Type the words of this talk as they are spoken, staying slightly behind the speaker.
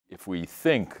if we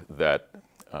think that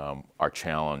our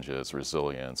challenge is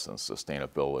resilience and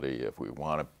sustainability, if we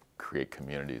want to create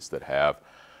communities that have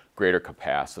greater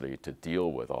capacity to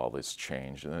deal with all this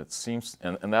change, and it seems,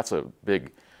 and that's a big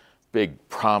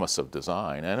promise of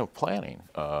design and of planning,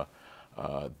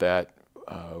 that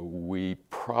we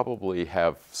probably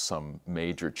have some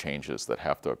major changes that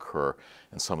have to occur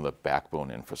in some of the backbone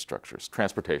infrastructures.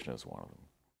 Transportation is one of them.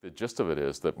 The gist of it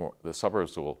is that the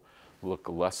suburbs will look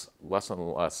less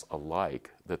and less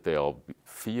alike, that they'll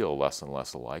feel less and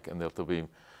less alike, and that they'll be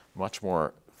much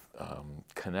more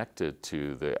connected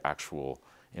to the actual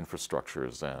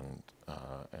infrastructures and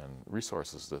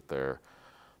resources that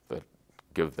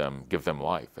give them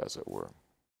life, as it were.